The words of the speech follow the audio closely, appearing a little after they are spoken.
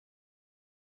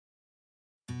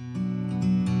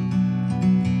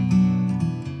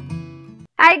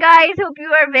Hi guys, hope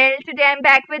you are well. Today I'm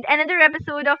back with another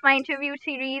episode of my interview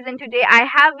series, and today I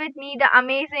have with me the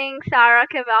amazing Sarah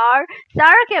Cavar.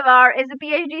 Sarah Cavar is a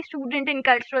PhD student in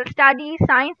cultural studies,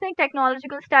 science and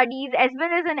technological studies, as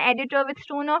well as an editor with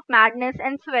Stone of Madness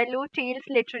and Swallow Tales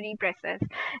Literary Presses.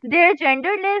 Their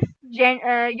genderless,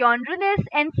 genreless,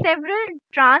 and several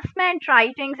transparent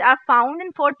writings are found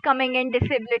and forthcoming in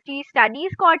Disability Studies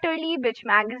Quarterly, Bitch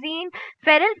Magazine,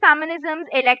 Feral Feminisms,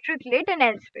 Electric Lit, and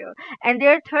elsewhere, and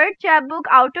their third chapbook,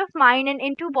 Out of Mind and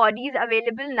Into Body, is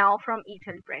available now from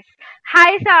Ethel Press.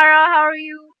 Hi, Sarah, how are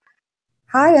you?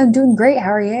 Hi, I'm doing great.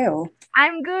 How are you?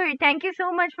 I'm good. Thank you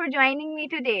so much for joining me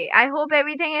today. I hope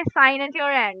everything is fine at your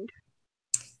end.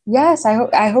 Yes,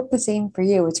 I hope the same for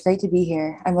you. It's great to be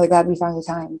here. I'm really glad we found the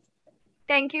time.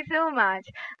 Thank you so much.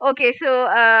 Okay, so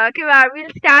Kivar, we'll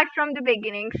start from the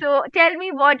beginning. So tell me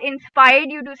what inspired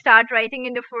you to start writing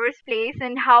in the first place,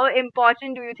 and how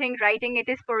important do you think writing it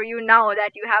is for you now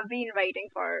that you have been writing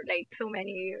for like so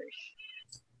many years?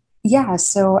 Yeah,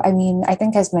 so I mean, I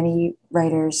think as many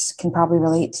writers can probably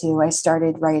relate to, I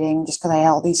started writing just because I had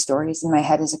all these stories in my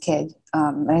head as a kid,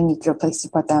 and I needed a place to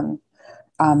put them.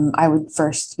 I would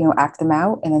first, act them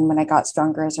out, and then when I got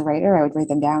stronger as a writer, I would write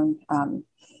them down,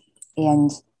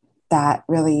 and that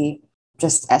really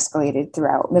just escalated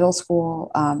throughout middle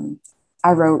school.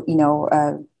 I wrote,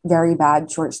 a very bad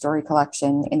short story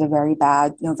collection and a very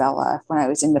bad novella when I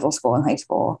was in middle school and high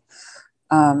school.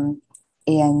 Um,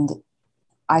 and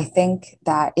I think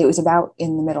that it was about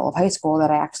in the middle of high school that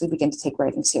I actually began to take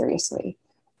writing seriously,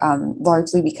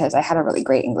 largely because I had a really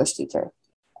great English teacher.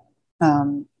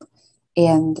 Um,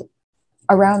 and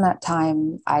around that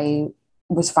time, I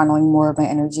was funneling more of my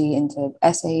energy into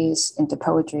essays, into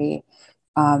poetry,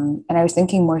 and I was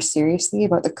thinking more seriously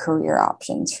about the career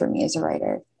options for me as a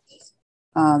writer.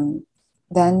 Um,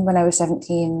 then, when I was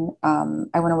 17,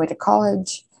 I went away to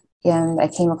college and I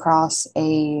came across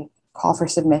a call for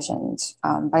submissions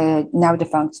by a now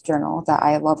defunct journal that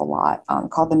I love a lot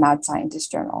called the Mad Scientist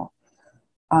Journal.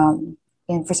 Um,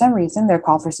 and for some reason, their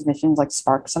call for submissions like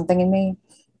sparked something in me.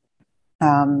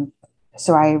 Um,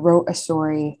 so I wrote a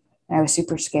story and I was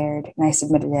super scared and I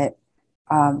submitted it.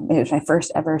 It was my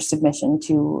first ever submission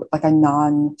to like a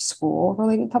non-school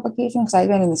related publication because I'd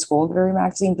been in the school literary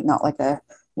magazine, but not like a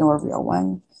real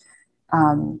one.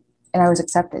 And I was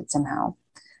accepted somehow.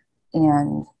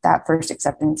 And that first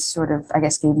acceptance sort of, I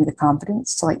guess, gave me the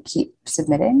confidence to like keep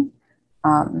submitting.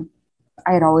 Um,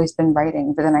 I had always been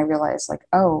writing, but then I realized like,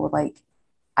 oh, like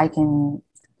I can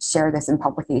share this in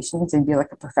publications and be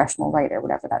like a professional writer,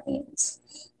 whatever that means.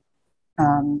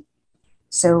 Um,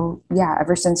 so yeah,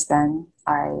 ever since then,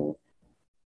 I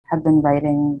have been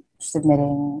writing,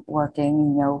 submitting,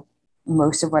 working.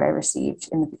 Most of what I received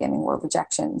in the beginning were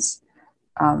rejections.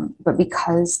 But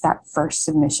because that first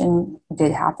submission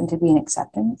did happen to be an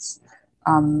acceptance,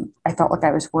 I felt like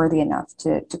I was worthy enough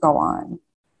to go on.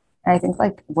 And I think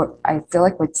like what I feel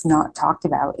like what's not talked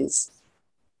about is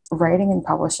writing and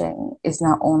publishing is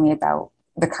not only about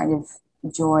the kind of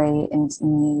joy and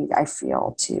need I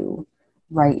feel to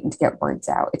write and to get words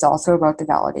out. It's also about the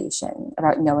validation,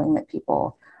 about knowing that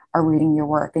people are reading your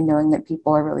work and knowing that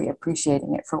people are really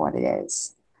appreciating it for what it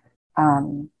is.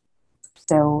 Um,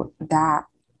 so that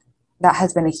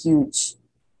has been a huge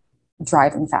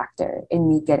driving factor in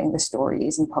me getting the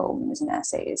stories and poems and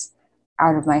essays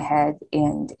out of my head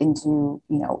and into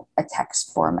a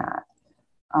text format.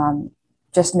 um,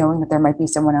 just knowing that there might be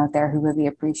someone out there who really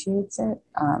appreciates it,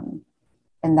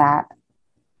 and that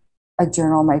a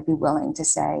journal might be willing to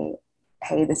say,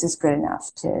 hey, this is good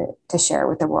enough to share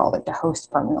with the world and to host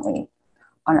permanently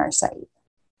on our site.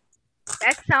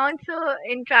 That sounds so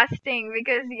interesting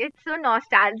because it's so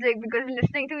nostalgic. Because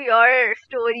listening to your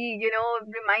story,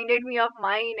 reminded me of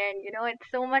mine, and it's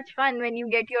so much fun when you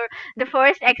get the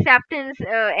first acceptance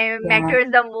Yeah. matters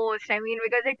the most. I mean,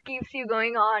 because it keeps you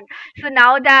going on. So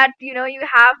now that you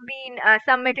have been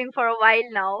submitting for a while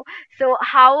now, so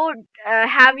how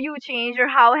have you changed, or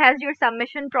how has your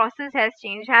submission process has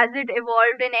changed? Has it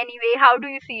evolved in any way? How do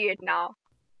you see it now?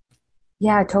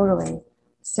 Yeah, totally.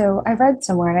 So I read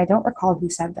somewhere, and I don't recall who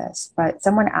said this, but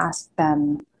someone asked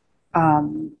them,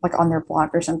 like on their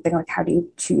blog or something, like, how do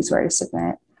you choose where to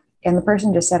submit? And the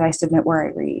person just said, I submit where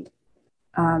I read.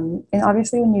 And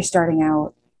obviously, when you're starting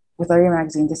out with literary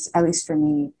magazine, just at least for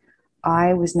me,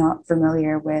 I was not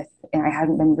familiar with, and I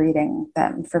hadn't been reading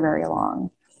them for very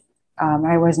long.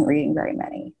 I wasn't reading very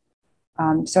many.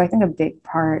 So I think a big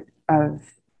part of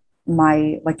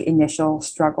my like initial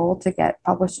struggle to get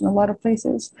published in a lot of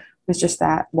places was just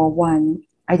that, well, one,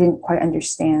 I didn't quite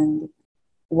understand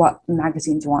what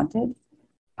magazines wanted.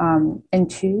 And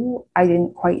two, I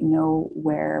didn't quite know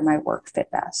where my work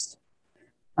fit best.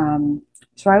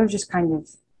 So I was just kind of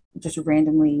just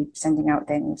randomly sending out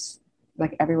things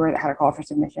like everywhere that had a call for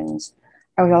submissions.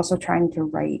 I was also trying to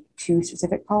write two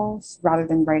specific calls rather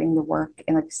than writing the work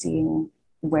and like seeing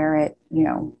where it,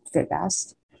 fit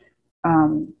best.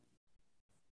 Um,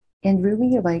 and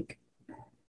really, I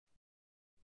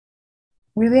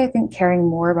think caring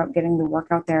more about getting the work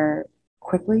out there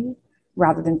quickly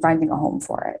rather than finding a home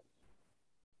for it.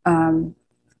 Um,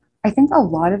 I think a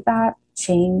lot of that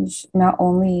changed not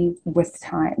only with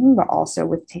time, but also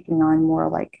with taking on more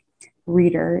like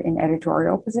reader and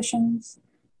editorial positions.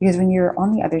 Because when you're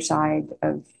on the other side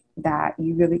of that,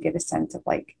 you really get a sense of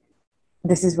like,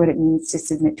 this is what it means to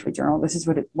submit to a journal. This is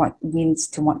what it means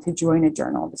to want to join a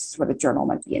journal. This is what a journal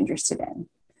might be interested in.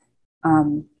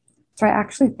 So I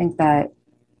actually think that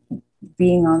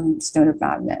being on Stone of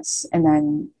Madness and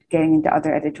then getting into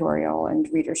other editorial and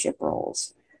readership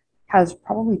roles has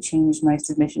probably changed my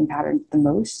submission pattern the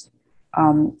most.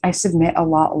 I submit a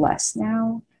lot less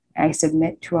now. I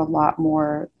submit to a lot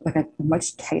more, like a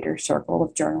much tighter circle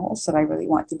of journals that I really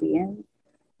want to be in.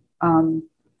 Um,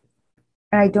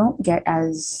 and I don't get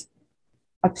as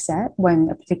upset when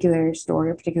a particular story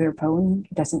or particular poem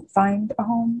doesn't find a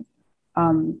home,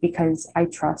 because I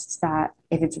trust that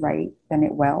if it's right, then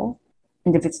it will.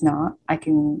 And if it's not, I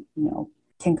can,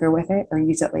 tinker with it or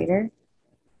use it later.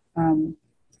 Um,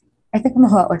 I think I'm a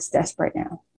lot less desperate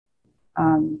now.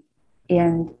 Um,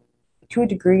 and to a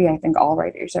degree, I think all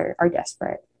writers are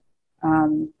desperate.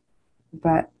 Um,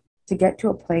 but to get to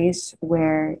a place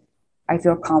where I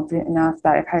feel confident enough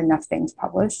that I've had enough things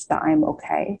published that I'm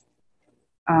okay,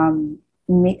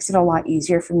 makes it a lot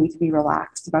easier for me to be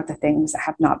relaxed about the things that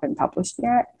have not been published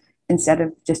yet instead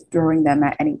of just throwing them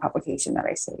at any publication that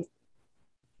I see.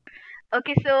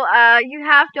 Okay, so you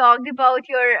have talked about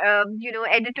your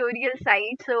editorial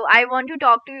side. So I want to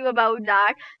talk to you about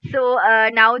that. So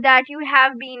now that you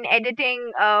have been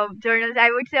editing journals, I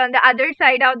would say on the other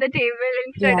side of the table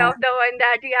instead Yeah. of the one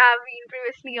that you have been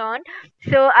previously on.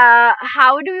 So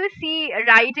how do you see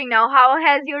writing now? How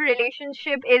has your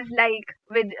relationship is like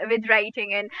with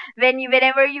writing? And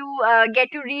whenever you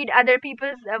get to read other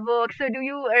people's work, so do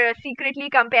you secretly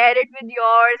compare it with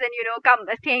yours and come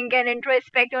think and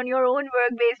introspect on your own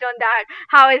work based on that?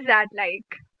 How is that like?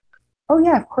 Oh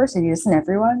yeah, of course it is. And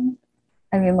everyone.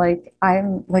 I mean,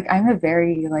 I'm a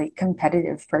very like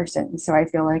competitive person, so I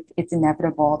feel like it's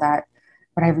inevitable that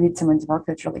when I read someone's work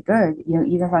that's really good,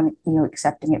 even if I'm,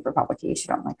 accepting it for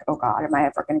publication, I'm like, oh God, am I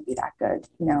ever going to be that good?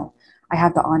 I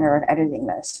have the honor of editing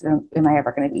this. Am I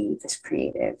ever going to be this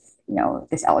creative?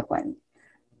 This eloquent?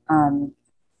 Um,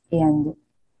 and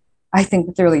I think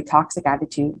it's a really toxic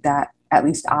attitude that at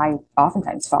least I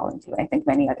oftentimes fall into. I think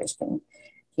many others can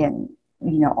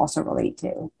also relate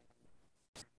to.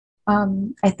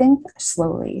 I think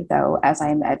slowly, though, as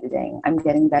I'm editing, I'm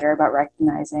getting better about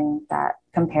recognizing that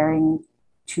comparing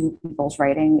two people's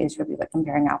writing is really like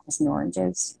comparing apples and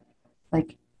oranges.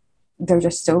 Like they're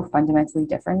just so fundamentally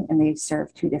different and they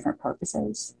serve two different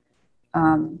purposes.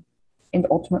 Um, and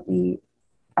ultimately,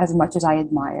 as much as I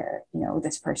admire,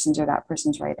 this person's or that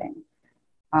person's writing,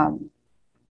 um,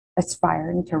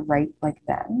 aspiring to write like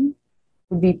them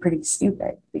would be pretty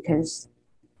stupid because,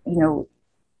 you know,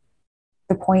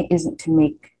 the point isn't to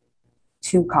make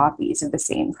two copies of the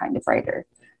same kind of writer.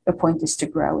 The point is to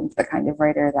grow into the kind of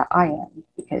writer that I am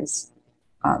because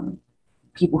um,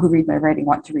 people who read my writing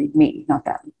want to read me, not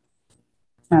them.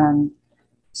 Um,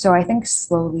 so I think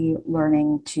slowly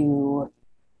learning to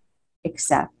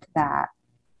accept that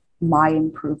my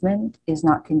improvement is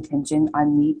not contingent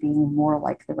on me being more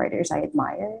like the writers I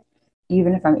admire,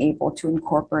 even if I'm able to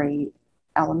incorporate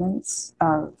elements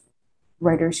of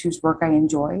writers whose work I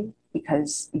enjoy,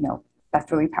 because, that's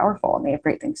really powerful and they have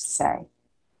great things to say.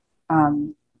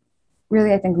 Um,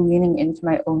 Really, I think leaning into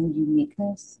my own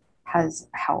uniqueness has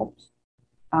helped.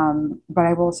 But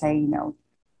I will say,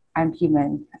 I'm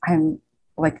human. I'm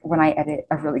like when I edit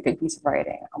a really good piece of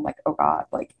writing, I'm like, oh God,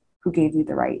 like who gave you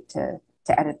the right to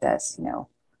edit this? Will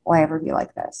I ever be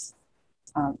like this?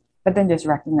 But then just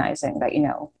recognizing that,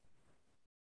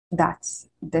 that's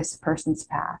this person's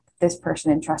path. This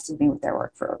person entrusted me with their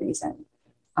work for a reason.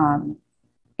 Um,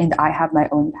 and I have my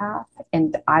own path,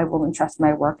 and I will entrust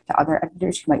my work to other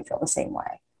editors who might feel the same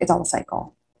way. It's all a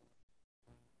cycle.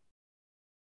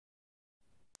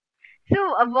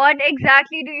 So, what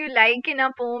exactly do you like in a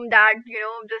poem that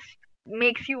just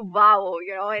makes you wow?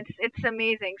 It's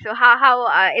amazing. So, how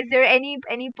is there any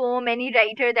poem, any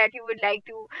writer that you would like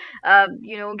to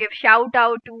give shout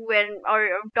out to and or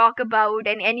talk about,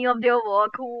 and any of their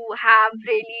work who have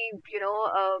really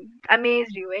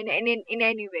amazed you in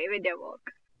any way with their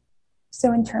work?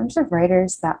 So, in terms of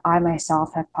writers that I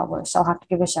myself have published, I'll have to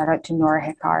give a shout out to Nora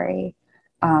Hikari.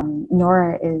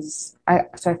 Nora is I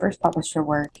first published her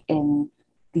work in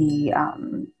the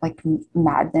like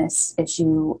madness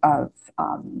issue of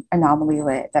Anomaly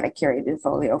Lit that I curated the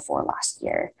folio for last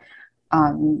year.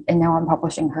 And now I'm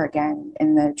publishing her again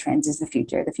in the Trans is the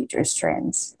Future is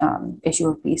Trans issue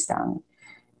of Bee Stung.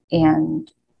 And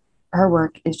her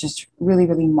work is just really,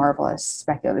 really marvelous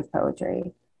speculative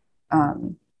poetry,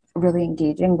 um, really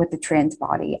engaging with the trans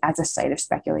body as a site of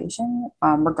speculation,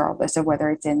 regardless of whether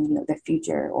it's in the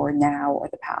future or now or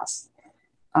the past.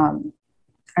 Um,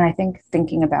 and I think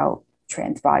thinking about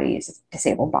trans bodies,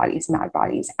 disabled bodies, mad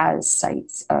bodies as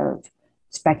sites of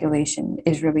speculation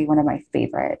is really one of my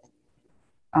favorite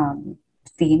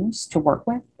themes to work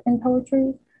with in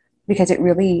poetry because it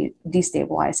really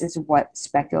destabilizes what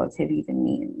speculative even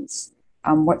means,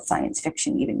 what science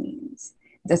fiction even means.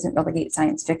 It doesn't relegate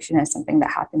science fiction as something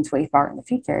that happens way far in the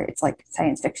future. It's like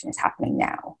science fiction is happening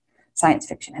now. Science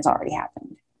fiction has already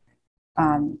happened.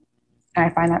 Um, and I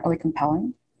find that really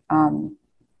compelling. Um,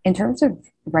 in terms of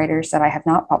writers that I have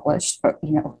not published, but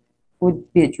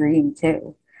would be a dream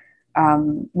too,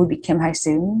 would be Kim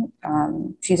Hae-soon.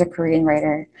 She's a Korean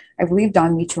writer. I believe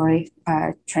Don Choi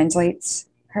translates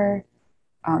her.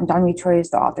 Don Choi is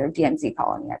the author of DMZ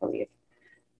Colony, I believe.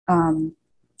 Um,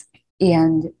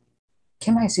 and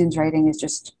Kim Hae-soon's writing is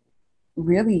just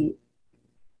really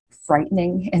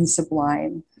frightening and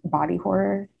sublime body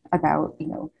horror about,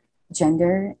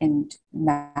 gender and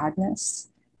madness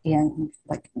and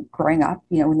like growing up,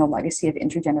 in the legacy of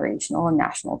intergenerational and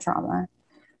national trauma.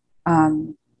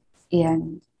 Um,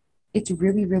 and it's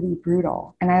really, really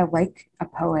brutal. And I like a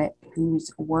poet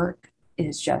whose work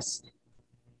is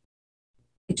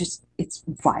it's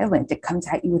violent. It comes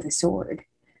at you with a sword.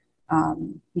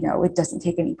 It doesn't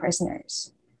take any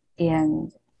prisoners.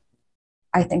 And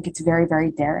I think it's very,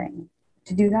 very daring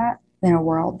to do that in a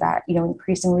world that,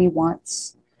 increasingly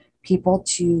wants people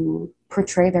to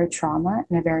portray their trauma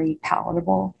in a very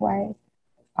palatable way,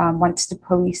 wants to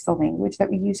police the language that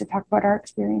we use to talk about our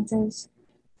experiences.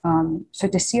 So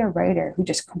to see a writer who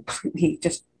just completely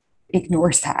just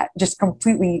ignores that, just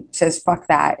completely says fuck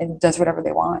that and does whatever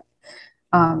they want,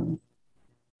 um,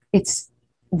 it's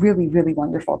really, really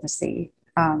wonderful to see.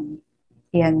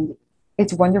 And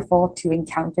it's wonderful to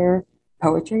encounter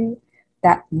poetry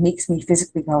that makes me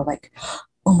physically go like,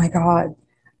 oh my God,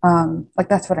 like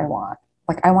that's what I want.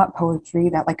 Like I want poetry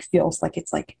that like feels like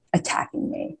it's like attacking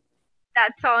me.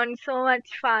 That sounds so much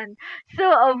fun.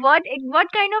 So, what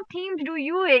kind of themes do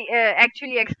you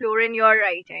actually explore in your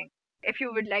writing, if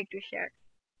you would like to share?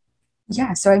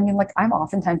 Yeah, so I mean, like I'm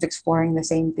oftentimes exploring the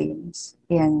same themes,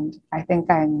 and I think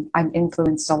I'm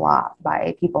influenced a lot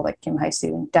by people like Kim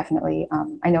Hae-soon. Definitely,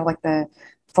 I know like the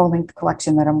full length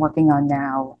collection that I'm working on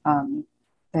now.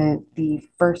 The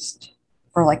first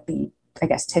or like the I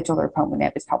guess titular poem in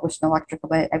it was published in Electric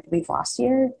Lit, I believe last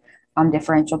year.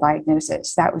 Differential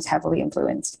diagnosis that was heavily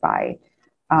influenced by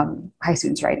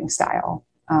Hae-soon's writing style,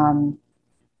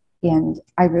 and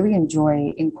I really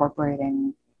enjoy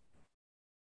incorporating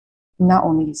not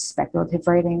only speculative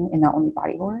writing and not only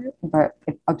body horror, but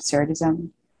absurdism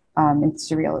and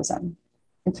surrealism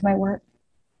into my work,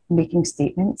 making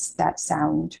statements that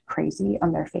sound crazy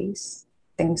on their face,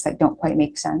 things that don't quite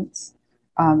make sense,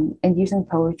 and using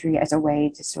poetry as a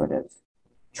way to sort of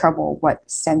trouble what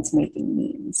sense making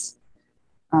means.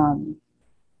 Um,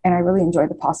 and I really enjoy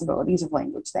the possibilities of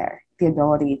language there, the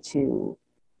ability to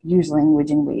use language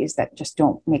in ways that just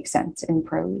don't make sense in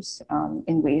prose,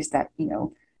 in ways that,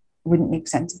 wouldn't make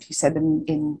sense if you said them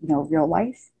in, real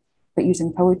life, but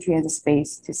using poetry as a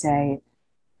space to say,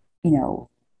 you know,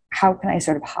 how can I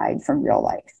sort of hide from real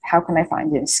life? How can I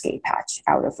find an escape hatch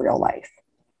out of real life?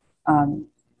 Um,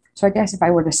 so I guess if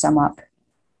I were to sum up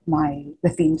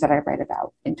the themes that I write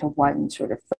about into one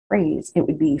sort of phrase, it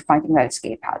would be finding that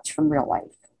escape hatch from real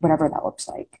life, whatever that looks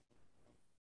like.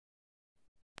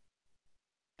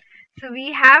 So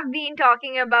we have been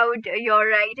talking about your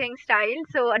writing style.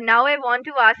 So now I want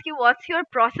to ask you, what's your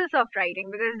process of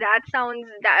writing? Because that sounds,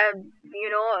 that,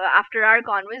 after our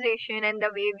conversation and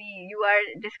the way you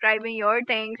are describing your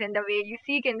things and the way you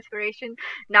seek inspiration,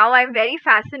 now I'm very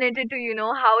fascinated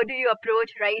to, how do you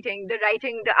approach writing, the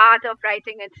art of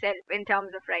writing itself in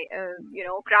terms of,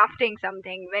 crafting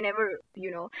something whenever,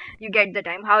 you get the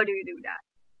time. How do you do that?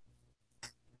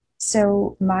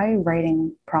 So my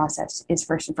writing process is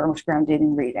first and foremost grounded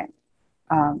in reading.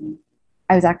 Um,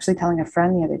 I was actually telling a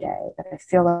friend the other day that I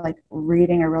feel like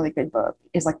reading a really good book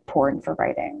is like porn for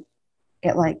writing.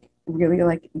 It like really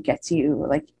like gets you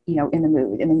like in the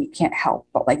mood, and then you can't help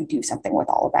but like do something with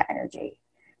all of that energy.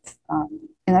 And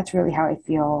that's really how I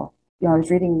feel I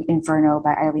was reading Inferno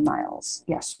by Eileen Miles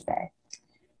yesterday,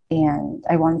 and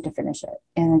I wanted to finish it.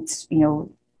 And it's,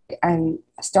 I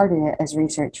started it as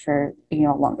research for, a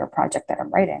longer project that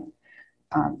I'm writing.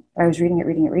 But I was reading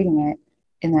it,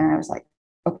 and then I was like,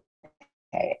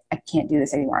 okay, I can't do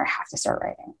this anymore. I have to start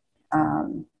writing.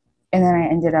 Um, and then I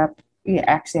ended up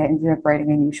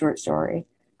writing a new short story,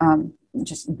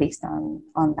 just based on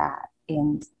that.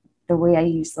 And the way I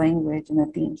used language and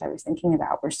the themes I was thinking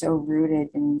about were so rooted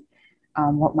in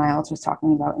what Miles was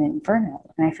talking about in Inferno.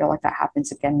 And I feel like that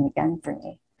happens again and again for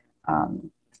me.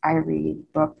 Um, I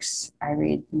read books, I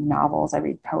read novels, I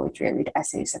read poetry, I read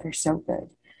essays that are so good.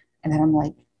 And then I'm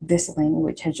like, this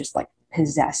language has just like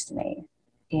possessed me,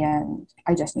 and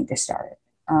I just need to start.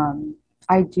 Um,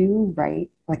 I do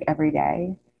write like every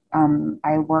day.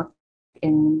 I work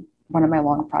in one of my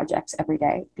long projects every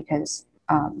day because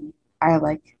I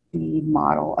like the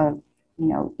model of,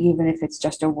 even if it's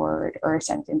just a word or a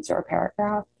sentence or a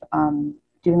paragraph,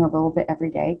 doing a little bit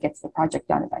every day gets the project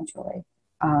done eventually.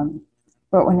 Um,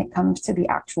 but when it comes to the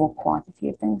actual quantity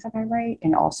of things that I write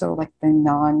and also like the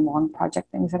non long project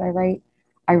things that I write,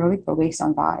 I really go based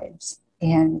on vibes.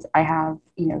 And I have,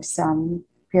 some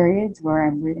periods where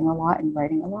I'm reading a lot and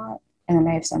writing a lot. And then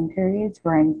I have some periods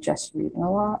where I'm just reading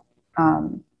a lot.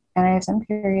 Um, and I have some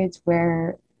periods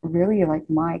where really like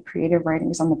my creative writing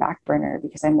is on the back burner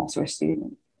because I'm also a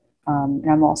student. And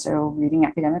I'm also reading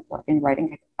academic work and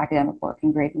writing academic work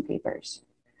and grading papers.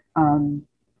 Um,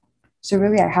 so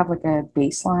really, I have like a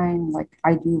baseline. Like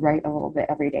I do write a little bit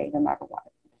every day, no matter what.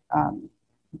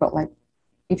 But like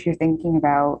if you're thinking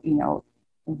about,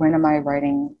 when am I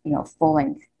writing, full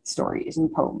length stories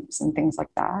and poems and things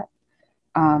like that,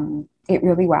 it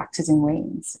really waxes and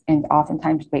wanes, and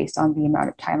oftentimes based on the amount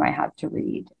of time I have to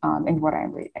read and what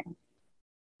I'm reading.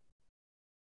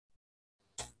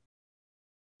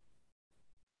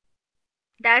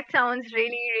 That sounds really,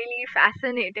 really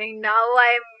fascinating. Now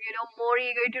I'm, more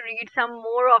eager to read some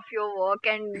more of your work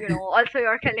and, also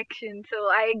your collection. So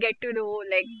I get to know,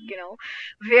 like,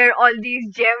 where all these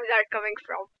gems are coming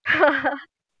from.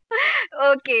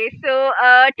 Okay, so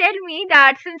tell me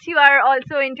that since you are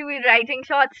also into writing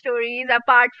short stories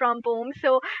apart from poems,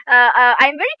 so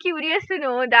I'm very curious to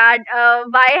know that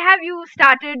why have you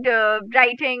started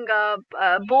writing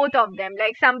both of them?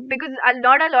 Like some because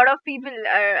not a lot of people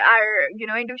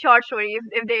are into short stories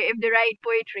if they write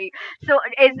poetry. So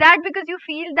is that because you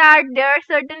feel that there are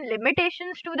certain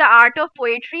limitations to the art of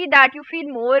poetry that you feel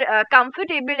more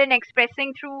comfortable in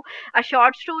expressing through a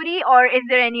short story, or is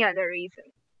there any other reason?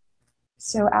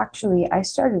 So actually, I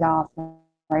started off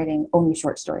writing only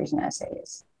short stories and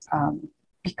essays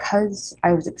because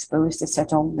I was exposed to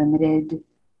such a limited,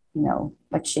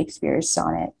 like Shakespeare's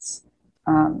sonnets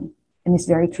and these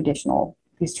traditional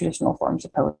forms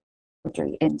of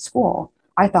poetry in school.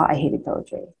 I thought I hated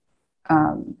poetry.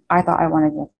 I thought I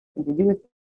wanted nothing to do with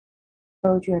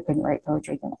poetry. I couldn't write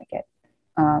poetry, didn't like it.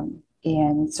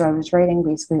 And so I was writing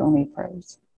basically only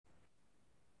prose.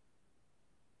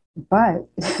 But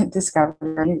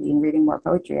discovering and reading more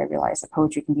poetry, I realized that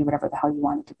poetry can be whatever the hell you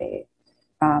want it to be.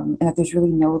 And that there's really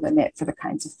no limit for the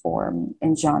kinds of form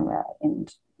and genre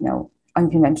and,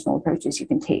 unconventional approaches you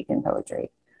can take in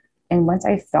poetry. And once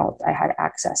I felt I had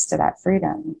access to that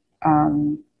freedom,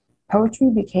 poetry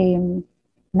became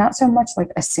not so much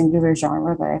like a singular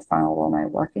genre that I funneled all my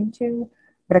work into,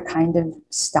 but a kind of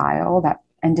style that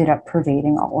ended up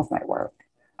pervading all of my work.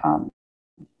 Um,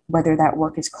 whether that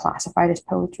work is classified as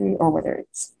poetry or whether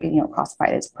it's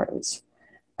classified as prose,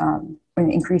 and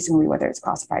increasingly whether it's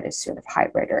classified as sort of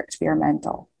hybrid or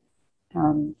experimental.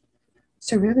 Um,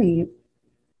 so really,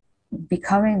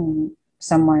 becoming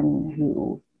someone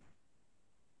who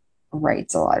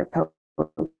writes a lot of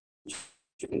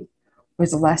poetry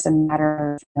was less a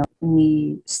matter of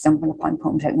me stumbling upon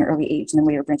poems at an early age and then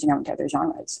later branching out into other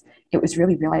genres. It was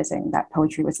really realizing that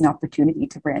poetry was an opportunity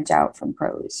to branch out from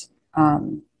prose,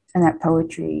 and that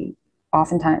poetry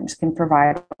oftentimes can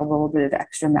provide a little bit of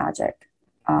extra magic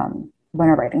when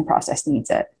a writing process needs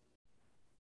it.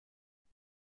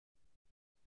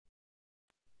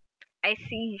 I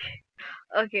see.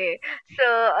 Okay, so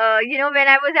when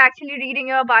I was actually reading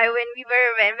your bio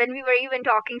when we were even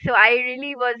talking, so I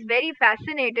really was very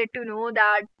fascinated to know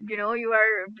that you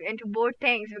are into both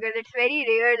things because it's very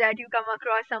rare that you come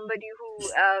across somebody who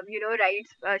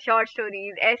writes short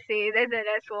stories, essays, as well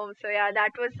as poems. So yeah,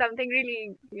 that was something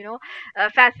really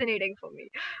fascinating for me.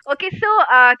 Okay, so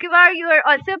Kivar, you are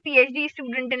also a PhD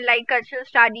student in like cultural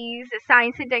studies,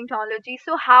 science and technology.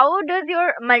 So how does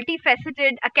your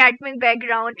multifaceted academic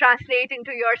background translate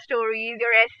into your stories,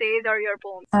 your essays, or your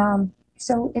poems?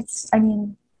 So it's, I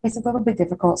mean, it's a little bit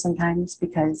difficult sometimes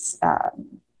because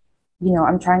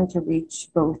I'm trying to reach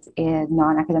both a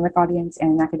non-academic audience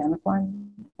and an academic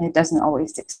one, and it doesn't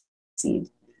always succeed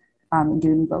in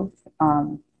doing both.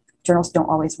 Journals don't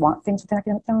always want things with an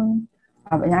academic tone,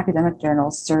 and academic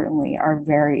journals certainly are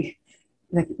very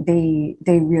like they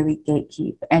really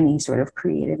gatekeep any sort of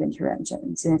creative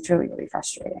interventions, and it's really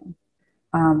frustrating.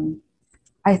 Um,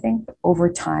 I think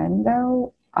over time,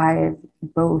 though, I've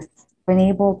both been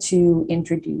able to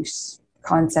introduce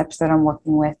concepts that I'm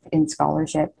working with in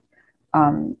scholarship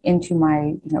into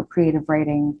my creative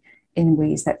writing in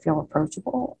ways that feel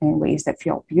approachable and in ways that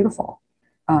feel beautiful.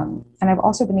 And I've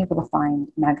also been able to find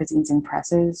magazines and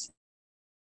presses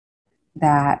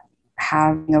that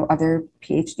have other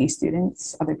PhD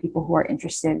students, other people who are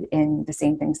interested in the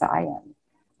same things that I am,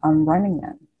 running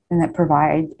them, and that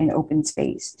provide an open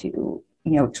space to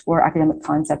explore academic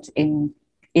concepts in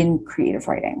creative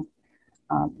writing,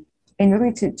 and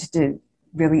really to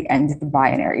really end the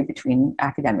binary between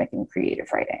academic and creative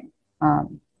writing,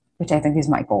 which I think is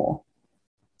my goal.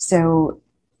 So,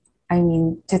 I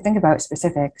mean, to think about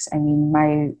specifics, I mean,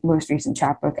 my most recent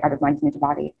chapbook, Out of Mind and Into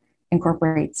Body,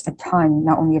 incorporates a ton,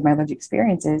 not only of my lived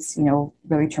experiences,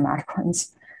 really traumatic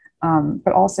ones,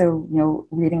 but also,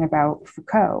 reading about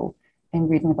Foucault and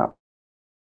reading about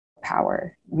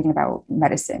power, reading about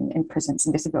medicine and prisons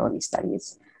and disability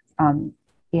studies. And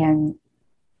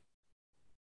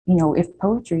if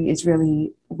poetry is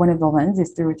really one of the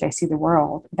lenses through which I see the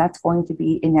world, that's going to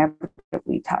be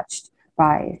inevitably touched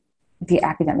by the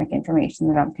academic information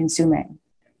that I'm consuming.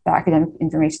 The academic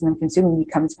information I'm consuming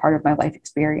becomes part of my life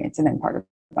experience and then part of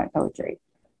my poetry.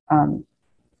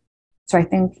 So I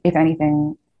think, if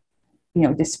anything,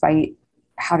 despite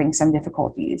having some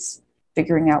difficulties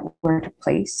figuring out where to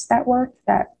place that work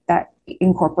that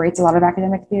incorporates a lot of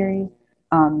academic theory,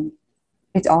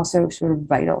 it's also sort of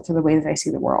vital to the way that I see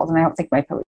the world. And I don't think my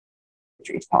poetry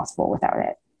is possible without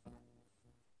it.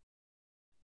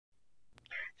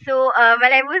 So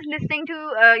while I was listening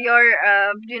to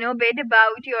your bit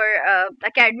about your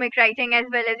academic writing as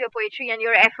well as your poetry and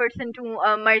your efforts into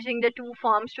merging the two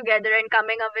forms together and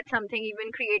coming up with something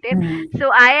even creative, Mm. so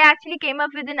I actually came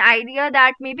up with an idea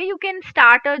that maybe you can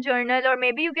start a journal, or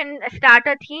maybe you can start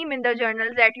a theme in the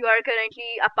journals that you are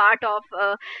currently a part of,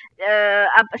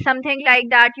 something like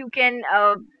that. You can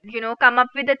come up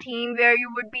with a theme where you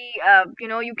would be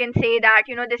you can say that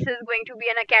this is going to be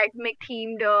an academic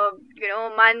themed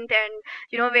month,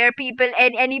 and where people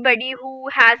and anybody who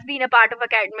has been a part of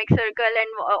academic circle and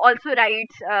also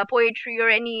writes poetry or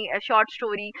any short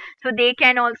story, so they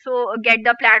can also get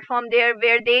the platform there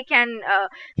where they can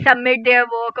submit their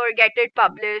work or get it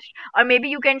published. Or maybe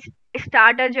you can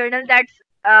start a journal that's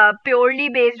purely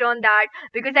based on that,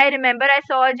 because I remember I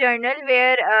saw a journal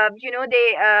where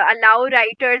they allow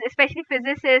writers, especially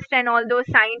physicists and all those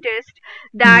scientists,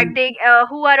 that Mm. they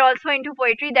who are also into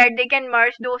poetry, that they can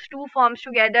merge those two forms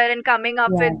together and coming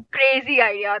up with Yeah, crazy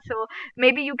ideas. So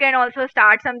maybe you can also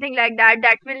start something like that,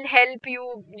 that will help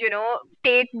you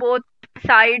take both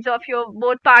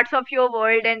parts of your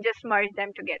world and just merge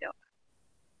them together.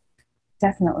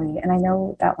 definitely. And I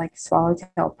know that like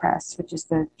Swallowtail Press, which is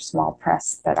the small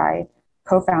press that I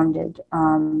co-founded,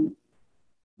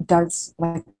 does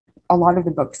like a lot of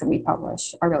the books that we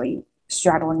publish are really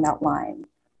straddling that line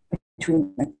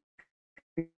between the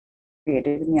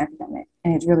creative and the academic.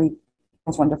 And it really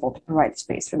was wonderful to provide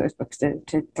space for those books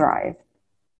to thrive.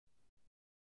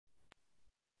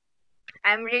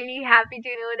 I'm really happy to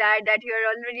know that you're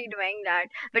already doing that.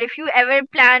 But if you ever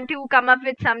plan to come up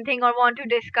with something or want to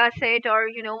discuss it, or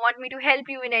want me to help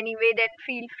you in any way, then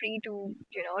feel free to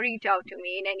reach out to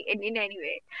me in any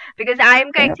way, because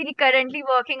I'm Yeah, actually currently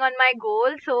working on my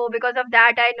goal. So because of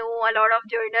that, I know a lot of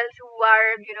journals who are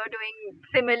doing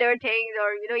similar things,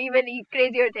 or even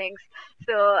crazier things.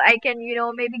 So I can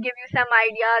maybe give you some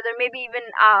ideas, or maybe even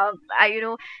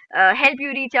help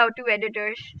you reach out to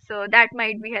editors. So that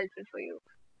might be helpful for you.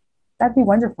 that'd be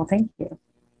wonderful. Thank you.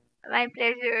 My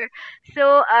pleasure.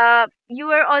 So, you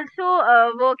are also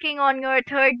working on your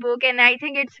third book, and I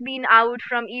think it's been out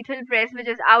from Ethel Press, which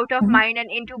is Out of Mhm. Mind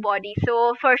and Into Body.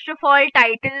 So, first of all,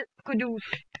 title Kudus.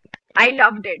 I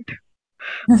loved it.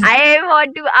 I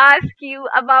want to ask you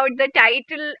about the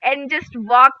title and just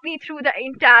walk me through the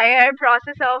entire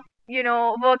process of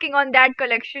working on that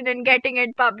collection and getting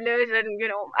it published.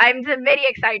 And I'm just very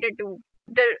excited to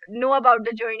know about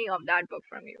the journey of that book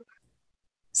from you.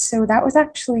 So that was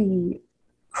actually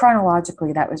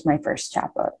chronologically, that was my first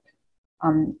chapbook.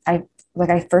 I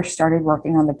first started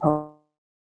working on the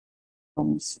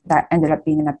poems that ended up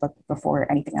being in that book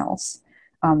before anything else.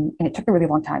 And it took a really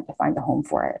long time to find a home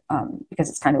for it, because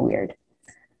it's kind of weird.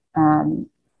 Um,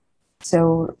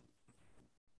 so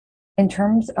In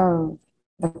terms of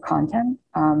the content,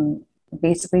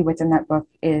 basically what's in that book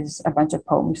is a bunch of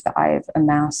poems that I've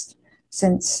amassed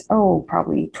since,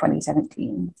 probably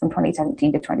 2017, from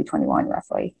 2017 to 2021,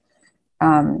 roughly.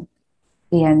 Um,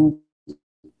 and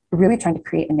really trying to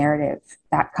create a narrative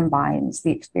that combines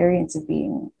the experience of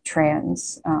being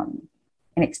trans, and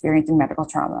experiencing medical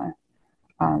trauma,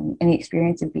 and the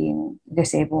experience of being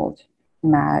disabled,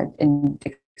 mad, and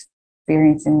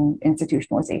experiencing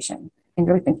institutionalization, and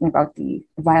really thinking about the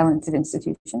violence of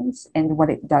institutions and what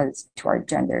it does to our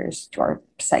genders, to our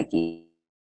psyches,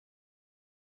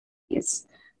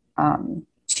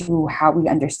 to how we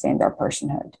understand our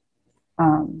personhood.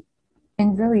 Um,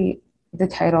 and really, the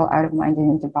title Out of Mind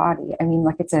and Into Body, I mean,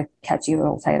 like, it's a catchy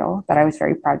little title that I was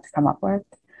very proud to come up with.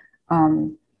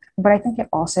 Um, but I think it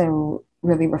also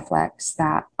really reflects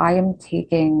that I am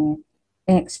taking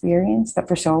an experience that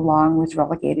for so long was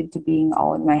relegated to being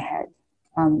all in my head,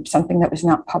 something that was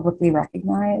not publicly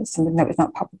recognized, something that was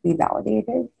not publicly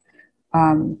validated.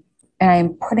 Um, and I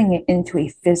am putting it into a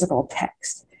physical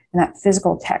text. And that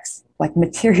physical text, like,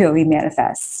 materially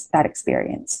manifests that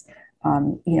experience.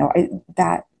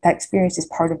 That experience is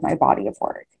part of my body of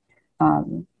work.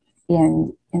 Um,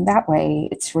 and in that way,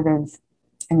 it's sort of,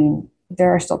 I mean,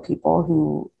 there are still people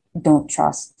who don't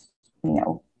trust, you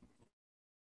know,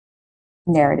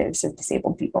 narratives of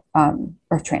disabled people,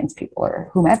 or trans people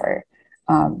or whomever.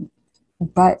 Um,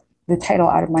 but the title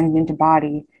Out of Mind and Into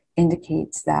Body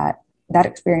indicates that that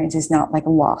experience is not like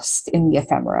lost in the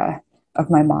ephemera of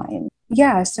my mind.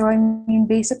 Yeah, so I mean,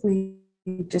 basically,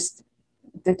 just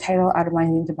the title Out of Mind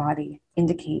and Into Body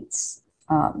indicates,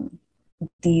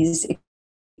 these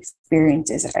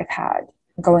experiences that I've had,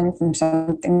 going from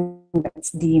something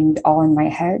that's deemed all in my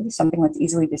head, something that's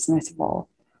easily dismissible,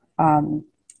 um,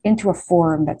 into a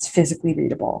form that's physically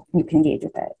readable. You can engage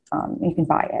with it, you can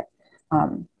buy it.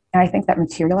 And I think that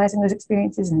materializing those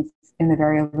experiences in the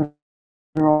very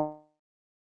literal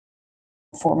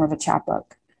form of a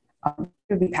chapbook,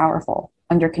 would be powerful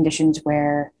under conditions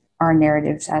where our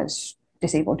narratives as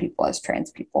disabled people, as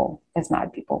trans people, as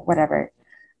mad people, whatever,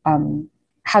 um,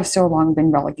 have so long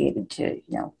been relegated to,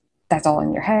 that's all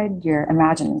in your head, you're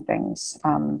imagining things.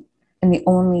 And the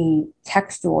only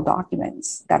textual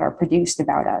documents that are produced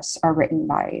about us are written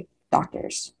by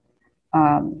doctors.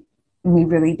 We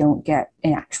really don't get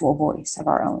an actual voice of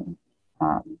our own.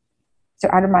 Um, so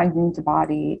Out of Mind Into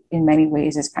Body, in many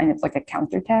ways, is kind of like a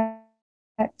counter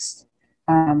text.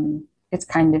 It's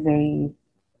kind of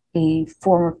a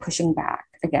form of pushing back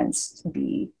against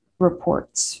the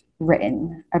reports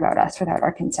written about us without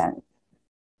our consent.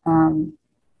 Um,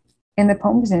 and the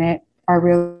poems in it are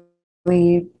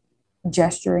really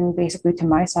gesturing basically to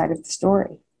my side of the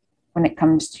story when it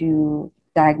comes to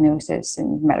diagnosis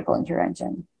and medical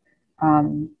intervention.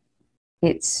 Um,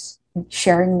 it's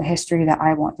sharing the history that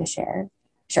I want to share,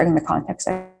 sharing the context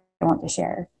I want to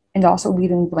share, and also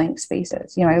leaving blank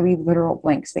spaces. I leave literal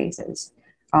blank spaces,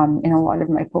 in a lot of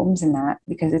my poems in that,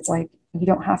 because it's like, you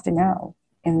don't have to know.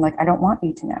 And like, I don't want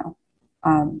you to know.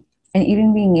 And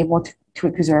even being able to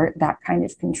exert that kind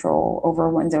of control over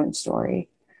one's own story,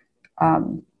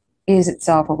 is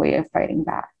itself a way of fighting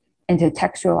back. And to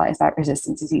textualize that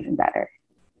resistance is even better.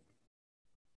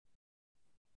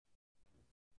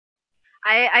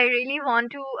 I really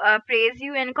want to praise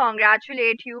you and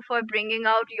congratulate you for bringing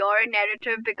out your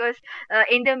narrative because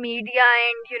in the media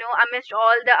and amidst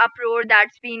all the uproar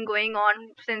that's been going on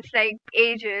since like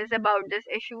ages about this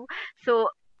issue, so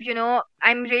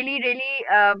I'm really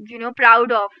really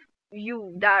proud of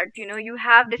you that you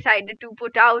have decided to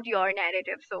put out your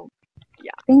narrative. So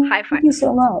yeah, high Thank five, you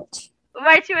so much.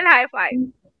 virtual high five.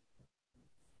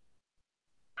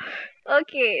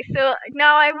 Okay, so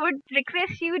now I would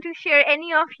request you to share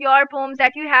any of your poems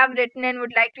that you have written and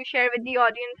would like to share with the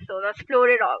audience. So the floor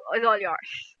is all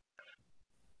yours.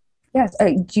 Yes.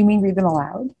 Do you mean read them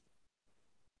aloud?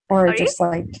 Or Sorry? just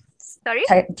like, Sorry?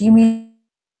 do you mean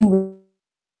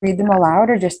read them aloud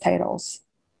or just titles?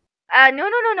 No, no,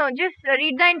 no, no. Just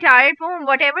read the entire poem,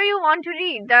 whatever you want to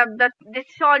read. This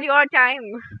is all your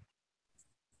time.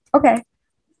 Okay.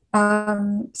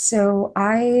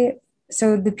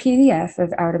 So the PDF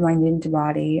of Out of Mind Into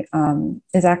Body,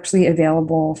 is actually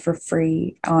available for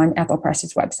free on Ethel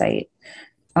Press's website.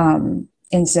 And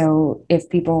so if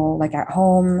people like at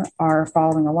home are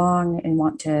following along and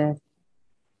want to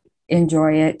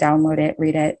enjoy it, download it,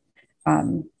 read it,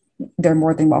 um, they're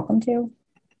more than welcome to.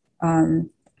 Um,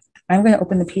 I'm going to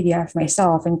open the PDF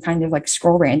myself and kind of like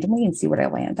scroll randomly and see what I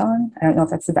land on. I don't know if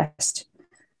that's the best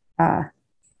uh,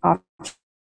 option,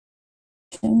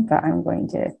 but I'm going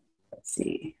to, let's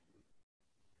see.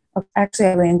 Actually,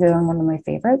 I landed on one of my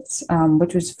favorites,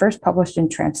 which was first published in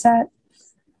Transet.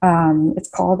 It's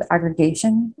called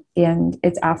Aggregation, and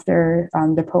it's after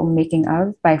the poem Making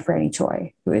Of by Franny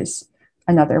Choi, who is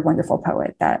another wonderful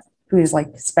poet who is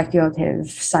like speculative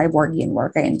cyborgian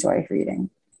work I enjoy reading.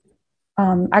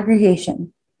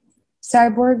 Aggregation.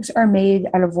 Cyborgs are made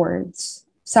out of words.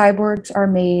 Cyborgs are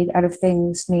made out of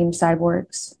things named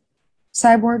cyborgs.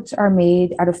 Cyborgs are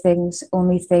made out of things,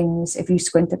 only things if you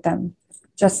squint at them,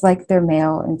 just like their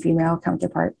male and female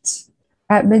counterparts.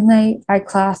 At midnight, I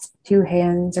clasp two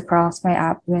hands across my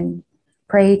abdomen,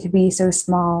 pray to be so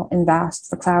small and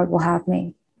vast the cloud will have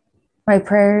me. My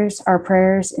prayers are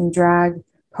prayers in drag,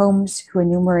 poems who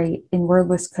enumerate in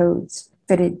wordless codes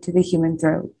fitted to the human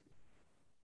throat.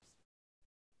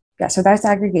 Yeah, so that's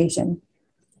aggregation.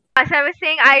 As I was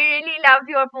saying, I really loved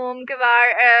your poem,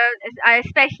 Kavar,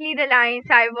 especially the line,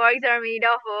 cyborgs are made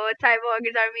of wood,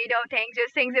 cyborgs are made of things,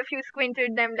 just things if you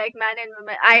squinted them like man and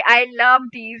woman. I love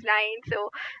these lines,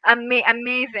 so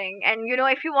amazing. And,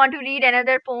 if you want to read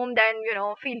another poem, then,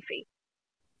 feel free.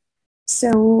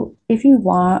 So if you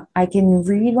want, I can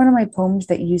read one of my poems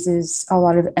that uses a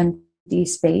lot of empty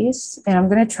space, and I'm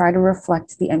going to try to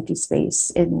reflect the empty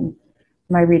space in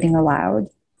my reading aloud.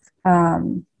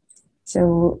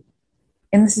 So,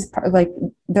 and this is like,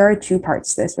 there are two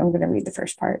parts to this, but I'm going to read the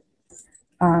first part.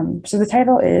 So the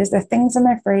title is The Things I'm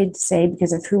Afraid to Say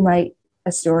Because of Who Might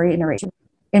a Story and Erasure.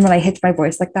 And when I hitch my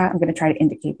voice like that, I'm going to try to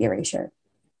indicate the erasure.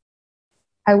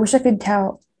 I wish I could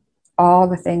tell all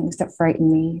the things that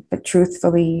frighten me, but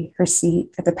truthfully, her seat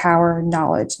at the power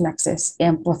knowledge nexus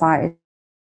amplifies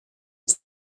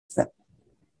them.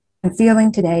 I'm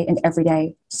feeling today and every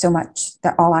day so much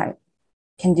that all I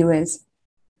can do is.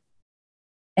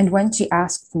 And when she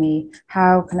asked me,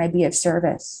 how can I be of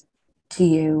service to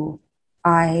you?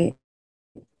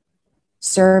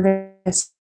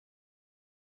 Service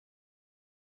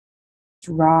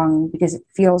wrong because it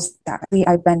feels that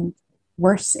I've been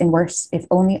worse and worse. If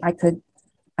only I could,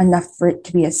 enough for it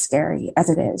to be as scary as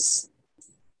it is.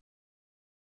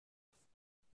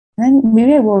 And then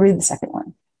maybe I will read the second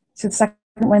one. So the second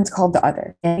one's called The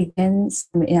Other. It begins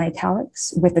in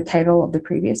italics with the title of the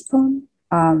previous poem,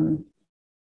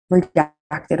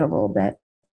 redacted a little bit.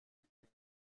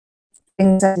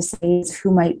 Things I have to say is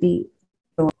who might be.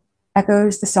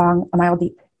 Echoes the song a mile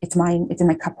deep. It's mine. It's in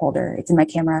my cup holder. It's in my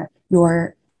camera.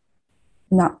 You're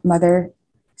not mother,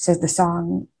 says the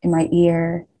song in my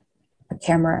ear. A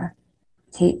camera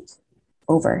taped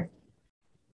over.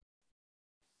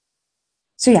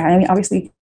 So yeah, I mean, obviously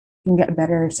you can get a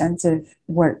better sense of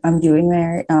what I'm doing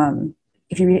there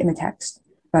if you read it in the text.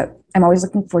 But I'm always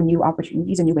looking for new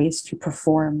opportunities and new ways to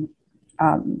perform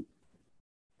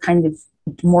kind of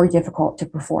more difficult to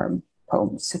perform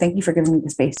poems. So thank you for giving me the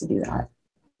space to do that.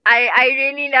 I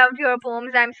really loved your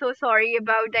poems. I'm so sorry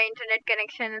about the internet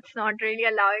connection. It's not really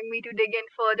allowing me to dig in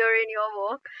further in your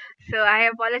work. So I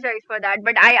apologize for that.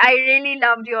 But I really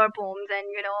loved your poems and,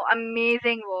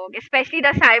 amazing work, especially the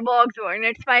cyborgs one.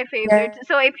 It's my favorite. Yeah.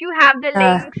 So if you have the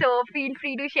link, so feel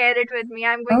free to share it with me.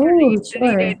 I'm going to read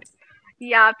Sure. it.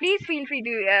 Yeah, please feel free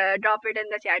to drop it in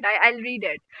the chat. I'll read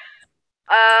it.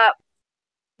 Uh,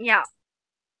 yeah.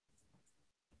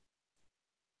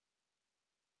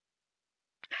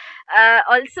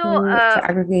 Also, So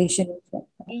aggregation.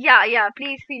 yeah,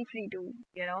 please feel free to,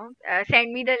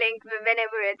 send me the link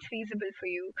whenever it's feasible for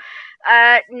you.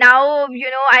 Now,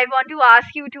 I want to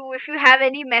ask you to, if you have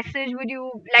any message, would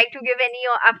you like to give any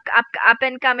up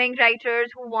and coming writers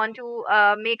who want to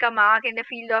make a mark in the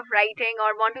field of writing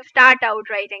or want to start out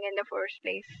writing in the first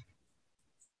place?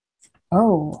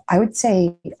 Oh, I would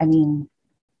say, I mean,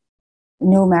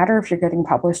 no matter if you're getting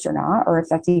published or not, or if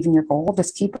that's even your goal,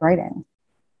 just keep writing.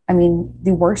 I mean,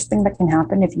 the worst thing that can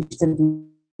happen if you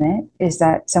submit is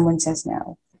that someone says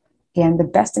no. And the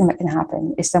best thing that can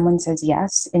happen is someone says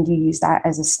yes, and you use that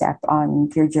as a step on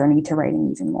your journey to writing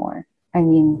even more. I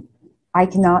mean, I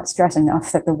cannot stress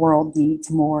enough that the world needs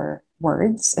more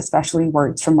words, especially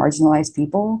words from marginalized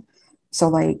people. So,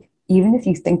 like, even if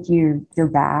you think you're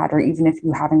bad, or even if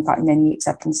you haven't gotten any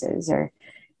acceptances, or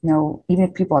even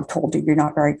if people have told you you're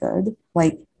not very good,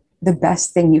 like, the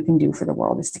best thing you can do for the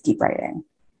world is to keep writing.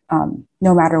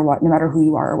 No matter what, no matter who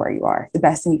you are or where you are, the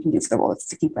best thing you can do for the world is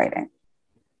to keep writing.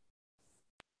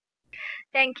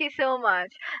 Thank you so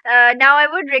much. Now, I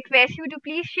would request you to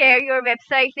please share your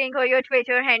website link or your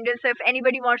Twitter handle. So if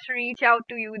anybody wants to reach out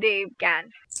to you, they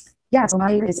can. Yeah, so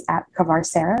my is at Cavar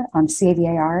Sarah,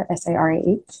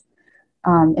 CAVARSARAH.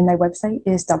 And my website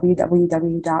is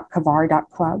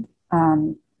www.cavar.club.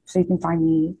 So you can find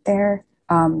me there.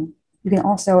 You can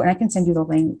also, and I can send you the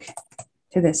link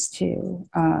to this too.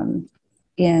 And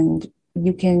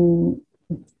you can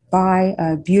buy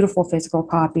a beautiful physical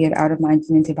copy of Out of Mind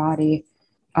and Into Body,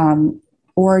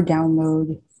 or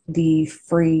download the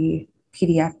free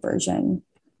PDF version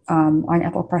on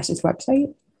Apple Press's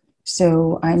website.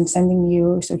 So I'm sending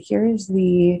you, so here's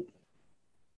the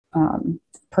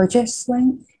purchase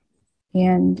link,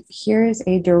 and here's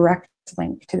a direct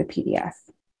link to the PDF.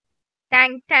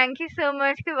 Thank you so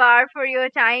much, Kavar, for your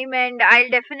time, and I'll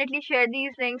definitely share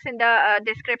these links in the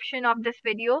description of this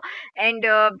video. And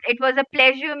it was a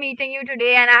pleasure meeting you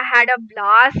today, and I had a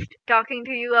blast talking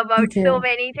to you Me about so too.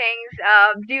 many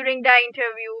things during the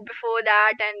interview before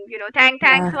that. And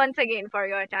thanks Yeah. once again for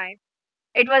your time.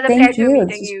 It was a Thank pleasure you.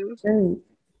 This meeting was you. great.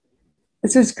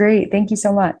 This was great. Thank you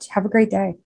so much. Have a great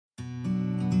day.